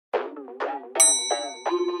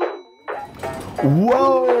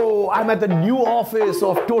Whoa! I'm at the new office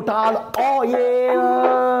of Total Oil.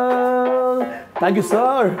 Thank you,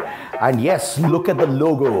 sir. And yes, look at the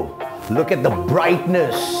logo. Look at the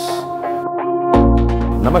brightness.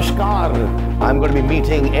 Namaskar. I'm going to be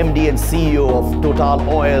meeting MD and CEO of Total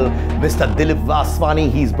Oil, Mr. Dilip Vaswani.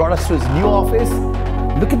 He's brought us to his new office.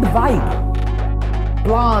 Look at the vibe.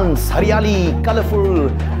 Plants, haryali, colorful.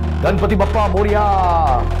 Ganpati Bappa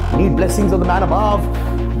Moria. Need blessings of the man above.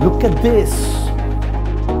 Look at this.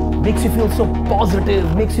 Makes you feel so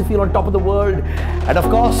positive, makes you feel on top of the world. And of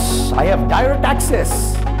course, I have direct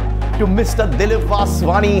access to Mr. Dilip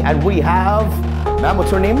Vaswani, and we have, ma'am,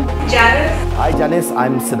 what's your name? Janice. Hi Janice,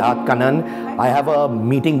 I'm Siddharth Kannan. I have a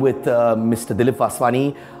meeting with Mr. Dilip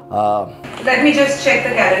Vaswani. Let me just check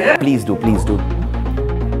the calendar. Please do, please do.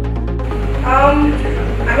 I'm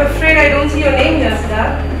afraid I don't see your name here,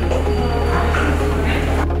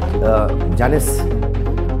 Siddharth. Janice,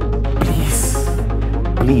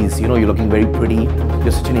 please, you know, you're looking very pretty.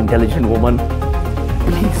 You're such an intelligent woman.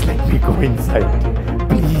 Please let me go inside.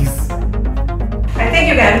 Please. I think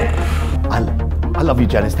you can. I love you,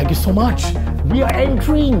 Janice. Thank you so much. We are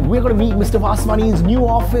entering. We're going to meet Mr. Vaswani's new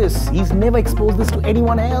office. He's never exposed this to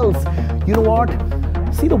anyone else. You know what?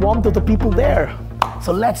 See the warmth of the people there.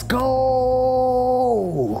 So let's go.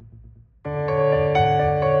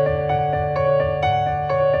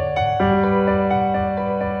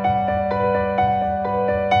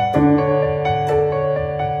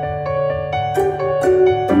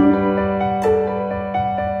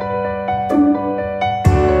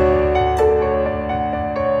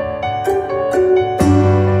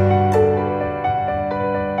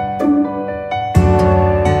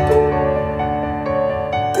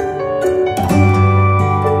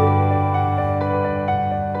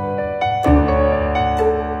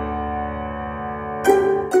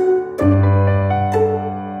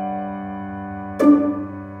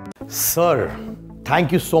 Sir,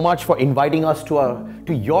 thank you so much for inviting us to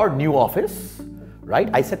your new office, right?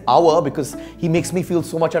 I said our because he makes me feel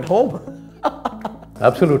so much at home.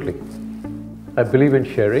 Absolutely. I believe in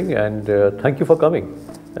sharing, and thank you for coming.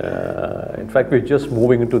 In fact, we're just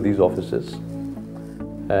moving into these offices,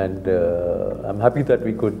 and I'm happy that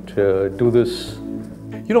we could do this.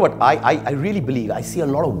 You know what, I really believe, I see a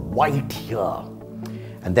lot of white here,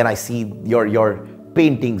 and then I see your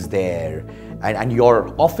paintings there, and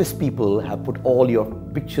your office people have put all your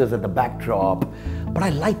pictures at the backdrop. But I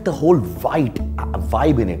like the whole white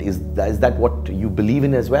vibe in it. Is that what you believe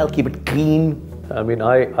in as well? Keep it clean? I mean,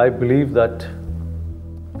 I believe that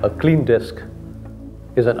a clean desk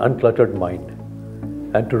is an uncluttered mind.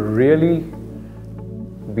 And to really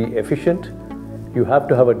be efficient, you have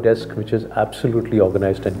to have a desk which is absolutely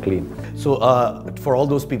organized and clean. So for all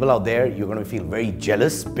those people out there, you're going to feel very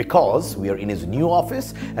jealous because we are in his new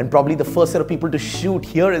office and probably the first set of people to shoot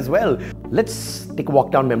here as well. Let's take a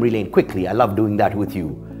walk down memory lane quickly. I love doing that with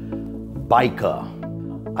you. Biker.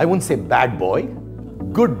 I wouldn't say bad boy,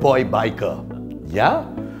 good boy biker. Yeah?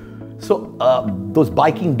 So those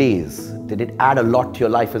biking days, did it add a lot to your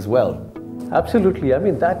life as well? Absolutely. I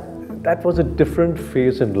mean, that was a different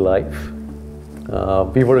phase in life.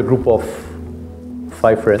 We were a group of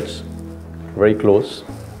 5 friends, very close,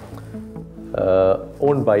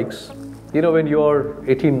 owned bikes. You know, when you're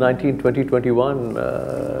 18, 19, 20, 21,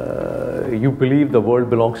 you believe the world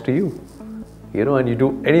belongs to you, you know, and you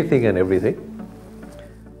do anything and everything.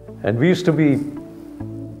 And we used to be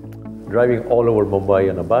driving all over Mumbai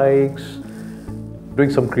on our bikes, doing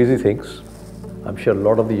some crazy things. I'm sure a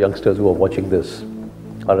lot of the youngsters who are watching this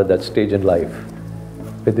are at that stage in life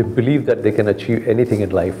where they believe that they can achieve anything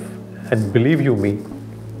in life. And believe you me,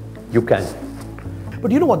 you can.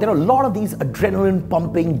 But you know what, there are a lot of these adrenaline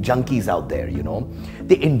pumping junkies out there, you know.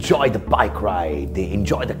 They enjoy the bike ride, they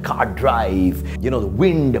enjoy the car drive, you know, the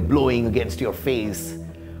wind blowing against your face.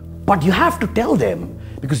 But you have to tell them,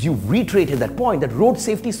 because you've reiterated that point, that road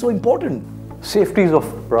safety is so important. Safety is of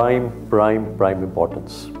prime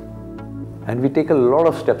importance. And we take a lot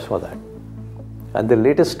of steps for that. And the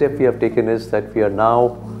latest step we have taken is that we are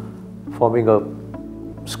now forming a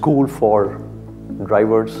school for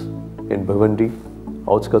drivers in Bhiwandi,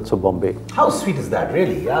 outskirts of Bombay. How sweet is that,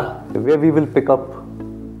 really? Yeah. Where we will pick up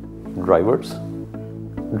drivers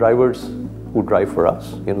who drive for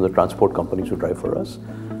us, you know, the transport companies who drive for us,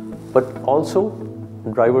 but also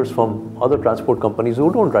drivers from other transport companies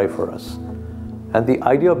who don't drive for us. And the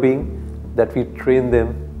idea being that we train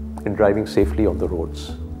them in driving safely on the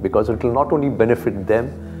roads, because it will not only benefit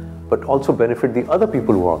them, but also benefit the other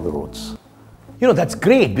people who are on the roads. You know, that's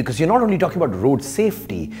great, because you're not only talking about road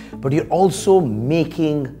safety, but you're also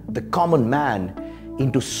making the common man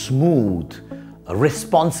into smooth,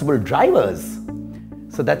 responsible drivers.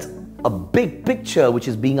 So that's a big picture which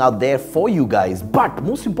is being out there for you guys. But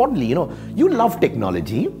most importantly, you love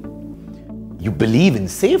technology, you believe in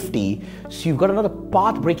safety, so you've got another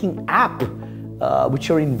path-breaking app which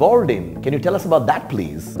you're involved in. Can you tell us about that,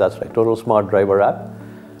 please? That's right, Total Smart Driver app,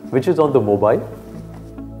 which is on the mobile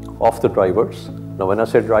of the drivers. Now, when I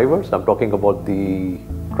say drivers, I'm talking about the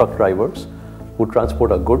truck drivers who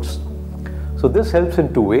transport our goods. So this helps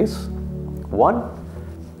in two ways. One,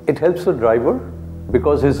 it helps the driver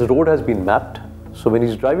because his road has been mapped. So when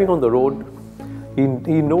he's driving on the road,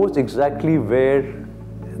 he knows exactly where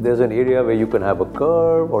there's an area where you can have a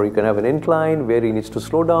curve or you can have an incline where he needs to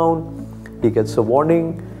slow down. He gets a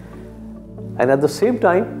warning. And at the same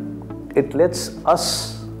time, it lets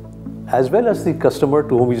us, as well as the customer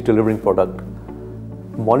to whom he's delivering product,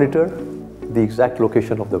 monitor the exact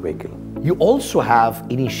location of the vehicle. You also have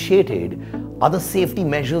initiated other safety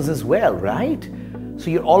measures as well, right? So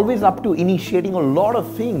you're always up to initiating a lot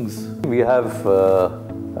of things. We have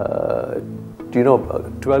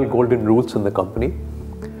 12 golden rules in the company,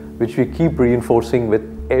 which we keep reinforcing with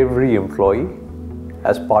every employee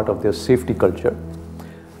as part of their safety culture.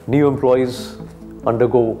 New employees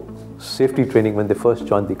undergo safety training when they first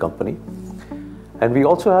join the company. And we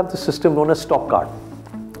also have the system known as stop card.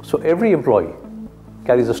 So every employee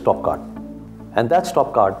carries a stop card. And that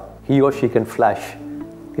stop card, he or she can flash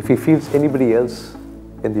if he feels anybody else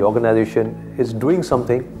in the organization is doing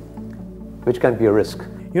something which can be a risk.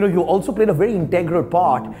 You also played a very integral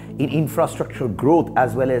part in infrastructure growth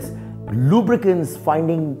as well as lubricants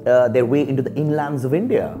finding their way into the inlands of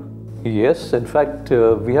India. Yes, in fact,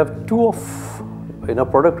 we have in our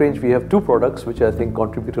product range, we have two products which I think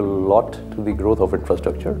contribute a lot to the growth of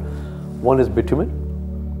infrastructure. One is bitumen.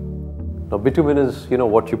 Now, bitumen is,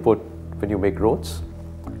 what you put when you make roads.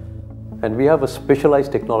 And we have a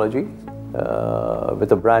specialized technology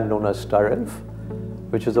with a brand known as Styrelf,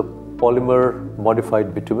 which is a polymer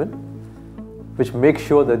modified bitumen, which makes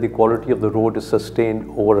sure that the quality of the road is sustained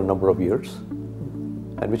over a number of years,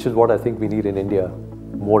 and which is what I think we need in India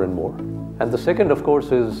more and more. And the second, of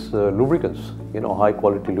course, is lubricants, high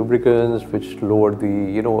quality lubricants, which lower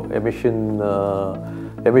the,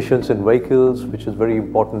 emissions in vehicles, which is very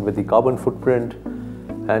important with the carbon footprint.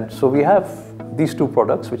 And so we have these two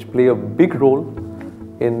products which play a big role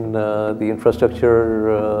in the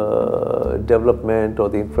infrastructure development or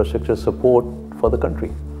the infrastructure support for the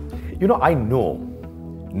country. I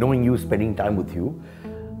knowing you, spending time with you,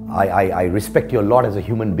 I respect you a lot as a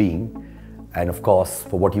human being and of course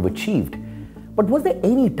for what you've achieved. But was there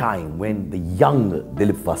any time when the young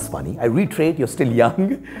Dilip Vaswani, I reiterate, you're still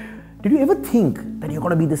young, did you ever think that you're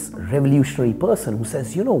going to be this revolutionary person who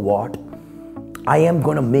says, you know what, I am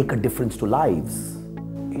going to make a difference to lives?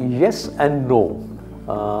 Yes and no.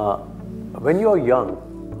 When you're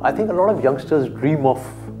young, I think a lot of youngsters dream of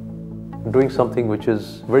doing something which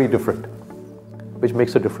is very different, which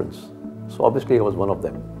makes a difference. So obviously I was one of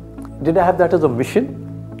them. Did I have that as a mission?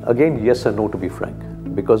 Again, yes and no, to be frank.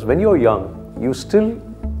 Because when you're young, you still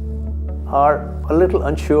are a little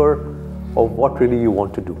unsure of what really you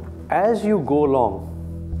want to do. As you go along,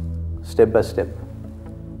 step by step,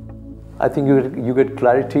 I think you get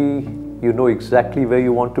clarity, you know exactly where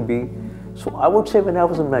you want to be. So I would say when I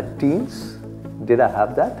was in my teens, did I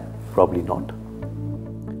have that? Probably not.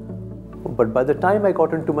 But by the time I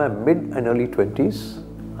got into my mid and early 20s,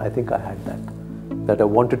 I think I had that I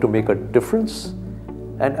wanted to make a difference.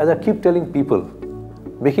 And as I keep telling people,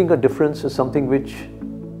 making a difference is something which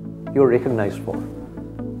you're recognized for.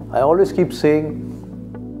 I always keep saying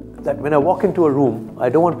that when I walk into a room, I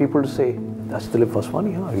don't want people to say, that's Dilip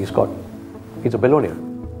Vaswani, huh? He's a billionaire.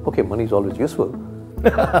 Okay, money is always useful.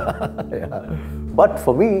 Yeah. But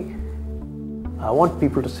for me, I want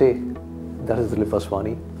people to say, that is Dilip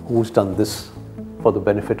Vaswani, who's done this for the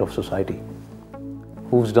benefit of society,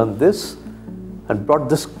 who's done this and brought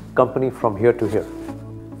this company from here to here.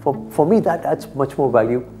 For me, that adds much more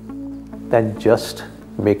value than just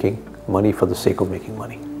making money for the sake of making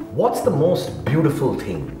money. What's the most beautiful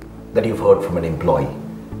thing that you've heard from an employee?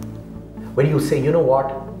 When you say, you know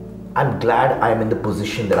what, I'm glad I'm in the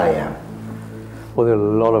position that I am. Well, there are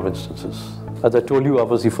a lot of instances. As I told you, I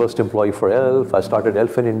was the first employee for ELF. I started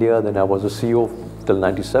ELF in India, then I was a CEO till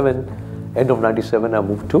 97. End of 97, I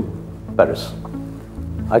moved to Paris.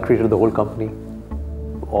 I created the whole company.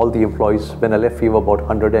 All the employees, when I left, we were about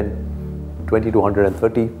 120 to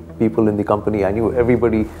 130 people in the company. I knew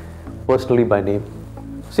everybody personally by name.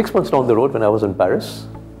 6 months down the road, when I was in Paris,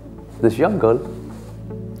 this young girl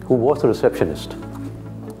who was a receptionist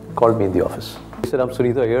called me in the office. She said, I'm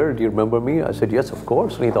Sunitha here, do you remember me? I said, yes, of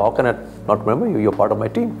course. Sunitha, how can I not remember you? You're part of my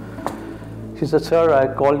team. She She said, sir, I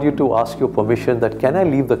called you to ask your permission that can I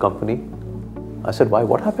leave the company? I said, why?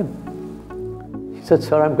 What happened? He said,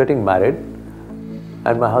 sir, I'm getting married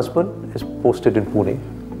and my husband is posted in Pune.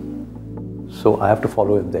 So I have to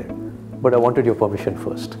follow him there. But I wanted your permission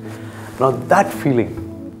first. Now that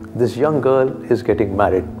feeling, this young girl is getting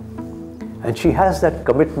married and she has that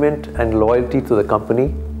commitment and loyalty to the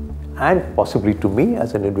company and possibly to me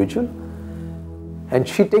as an individual. And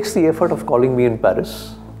she takes the effort of calling me in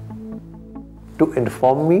Paris to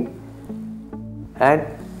inform me and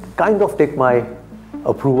kind of take my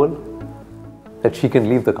approval that she can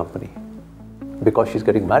leave the company. Because she's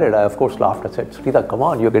getting married, I of course laughed. I said, Srita, come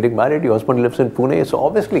on, you're getting married, your husband lives in Pune, so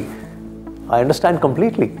obviously I understand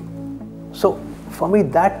completely. So for me,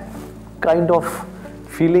 that kind of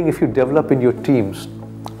feeling, if you develop in your teams,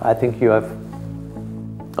 I think you have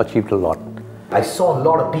achieved a lot. I saw a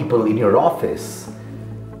lot of people in your office.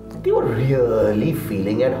 They were really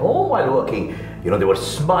feeling at home while working. You know, they were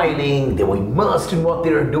smiling, they were immersed in what they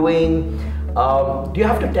were doing. Do you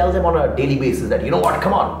have to tell them on a daily basis that, you know what,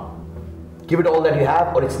 come on, give it all that you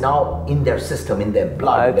have, or it's now in their system, in their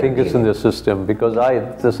blood? I think it's in their system because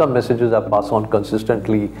there's some messages I pass on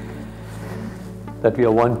consistently that we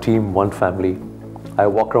are one team, one family. I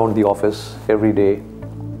walk around the office every day.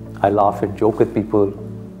 I laugh and joke with people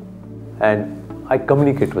and I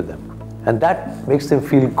communicate with them. And that makes them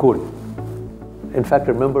feel good. In fact,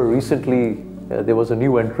 I remember recently there was a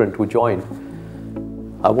new entrant who joined.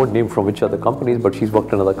 I won't name from which other companies, but she's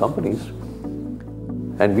worked in other companies.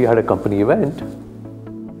 And we had a company event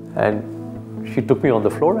and she took me on the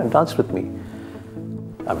floor and danced with me.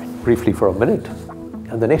 I mean, briefly for a minute.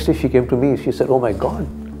 And the next day she came to me, she said, oh my God,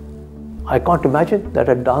 I can't imagine that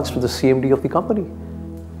I danced with the CMD of the company.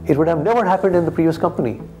 It would have never happened in the previous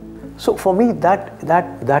company. So for me,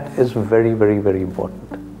 that is very, very, very important.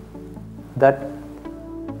 That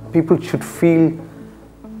people should feel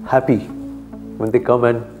happy when they come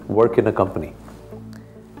and work in a company.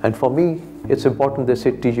 And for me, it's important they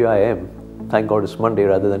say TGIM, thank God it's Monday,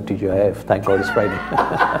 rather than TGIF, thank God it's Friday.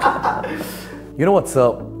 You know what,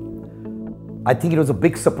 sir? I think it was a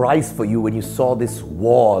big surprise for you when you saw this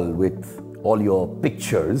wall with all your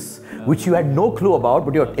pictures, which you had no clue about,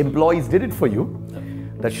 but your employees did it for you.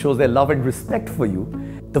 That shows their love and respect for you.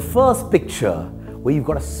 The first picture where you've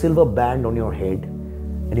got a silver band on your head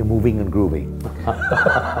and you're moving and grooving.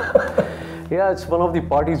 Yeah, it's one of the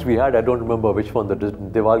parties we had. I don't remember which one, the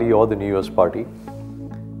Diwali or the New Year's party.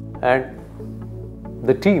 And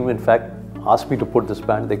the team, in fact, asked me to put this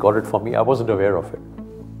band. They got it for me. I wasn't aware of it.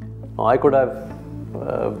 Now, I could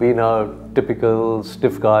have been a typical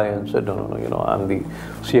stiff guy and said, no, you know, I'm the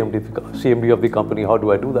CMD of the company. How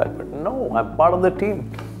do I do that? But no, I'm part of the team.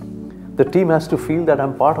 The team has to feel that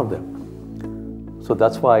I'm part of them. So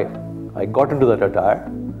that's why I got into that attire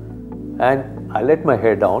and I let my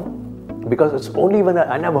hair down. Because it's only when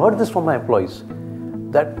and I've heard this from my employees,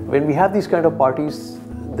 that when we have these kind of parties,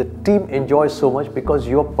 the team enjoys so much because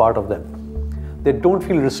you're part of them. They don't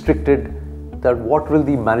feel restricted that what will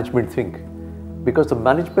the management think, because the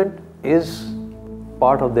management is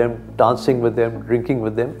part of them, dancing with them, drinking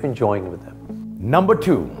with them, enjoying with them. Number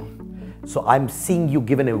 2, so I'm seeing you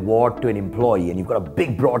give an award to an employee and you've got a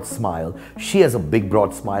big broad smile. She has a big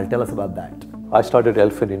broad smile. Tell us about that. I started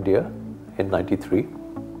ELF in India in '93.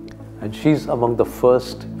 And she's among the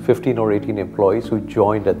first 15 or 18 employees who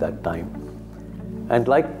joined at that time. And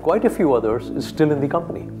like quite a few others, is still in the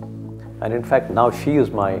company. And in fact, now she is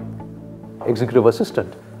my executive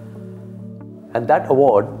assistant. And that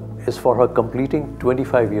award is for her completing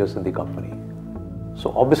 25 years in the company.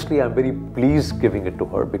 So obviously, I'm very pleased giving it to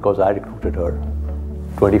her because I recruited her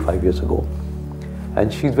 25 years ago.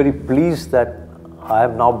 And she's very pleased that I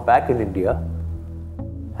am now back in India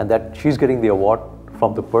and that she's getting the award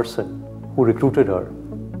from the person who recruited her,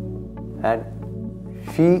 and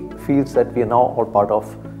she feels that we are now all part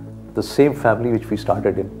of the same family which we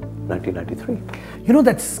started in 1993. You know,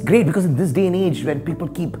 that's great because in this day and age when people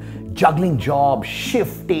keep juggling jobs,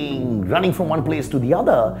 shifting, running from one place to the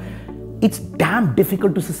other, it's damn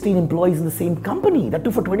difficult to sustain employees in the same company, that too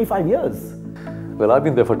for 25 years. Well, I've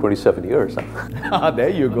been there for 27 years. There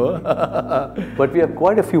you go. But we have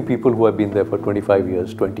quite a few people who have been there for 25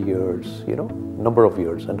 years, 20 years, you know, number of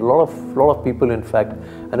years. And a lot of people, in fact,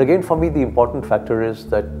 and again, for me, the important factor is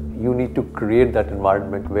that you need to create that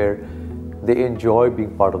environment where they enjoy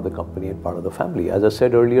being part of the company and part of the family. As I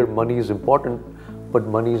said earlier, money is important, but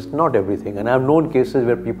money is not everything. And I've known cases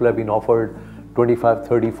where people have been offered 25,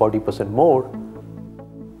 30, 40% more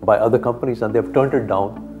by other companies and they've turned it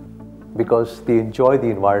down because they enjoy the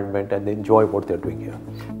environment and they enjoy what they're doing here.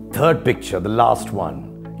 Third picture, the last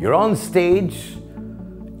one. You're on stage,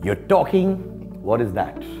 You're talking, what is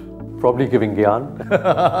that? Probably giving gyan.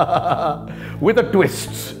 With a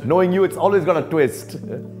twist. Knowing you, it's always got a twist.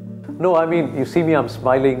 No, I mean, you see me, I'm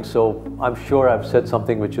smiling, so I'm sure I've said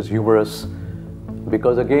something which is humorous.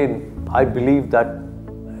 Because again, I believe that,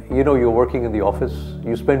 you're working in the office,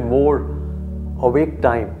 you spend more awake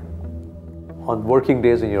time on working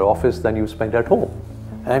days in your office than you spend at home.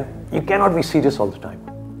 And you cannot be serious all the time.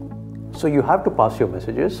 So you have to pass your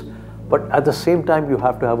messages, but at the same time, you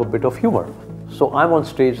have to have a bit of humor. So I'm on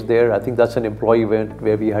stage there. I think that's an employee event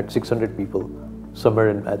where we had 600 people somewhere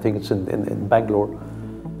in, I think it's in Bangalore.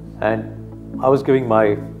 And I was giving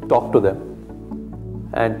my talk to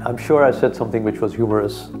them. And I'm sure I said something which was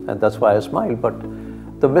humorous, and that's why I smiled. But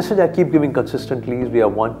the message I keep giving consistently is we are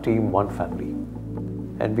one team, one family.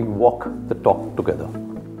 And we walk the talk together.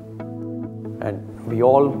 And we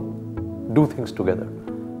all do things together.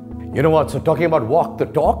 You know what? So talking about walk the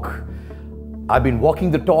talk, I've been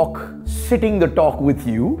walking the talk, sitting the talk with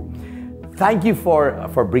you. Thank you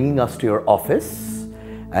for bringing us to your office.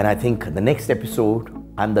 And I think the next episode,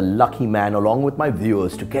 I'm the lucky man along with my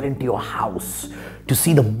viewers to get into your house, to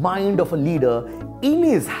see the mind of a leader in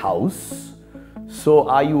his house. So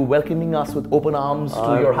are you welcoming us with open arms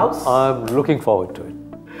to your house? I'm looking forward to it.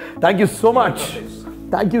 Thank you so much.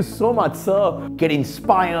 Thank you so much, sir. Get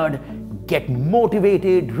inspired, get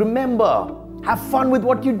motivated. Remember, have fun with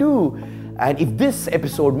what you do. And if this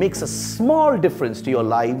episode makes a small difference to your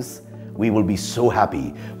lives, we will be so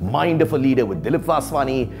happy. Mind of a Leader with Dilip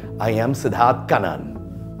Vaswani. I am Siddharth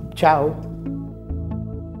Kannan. Ciao.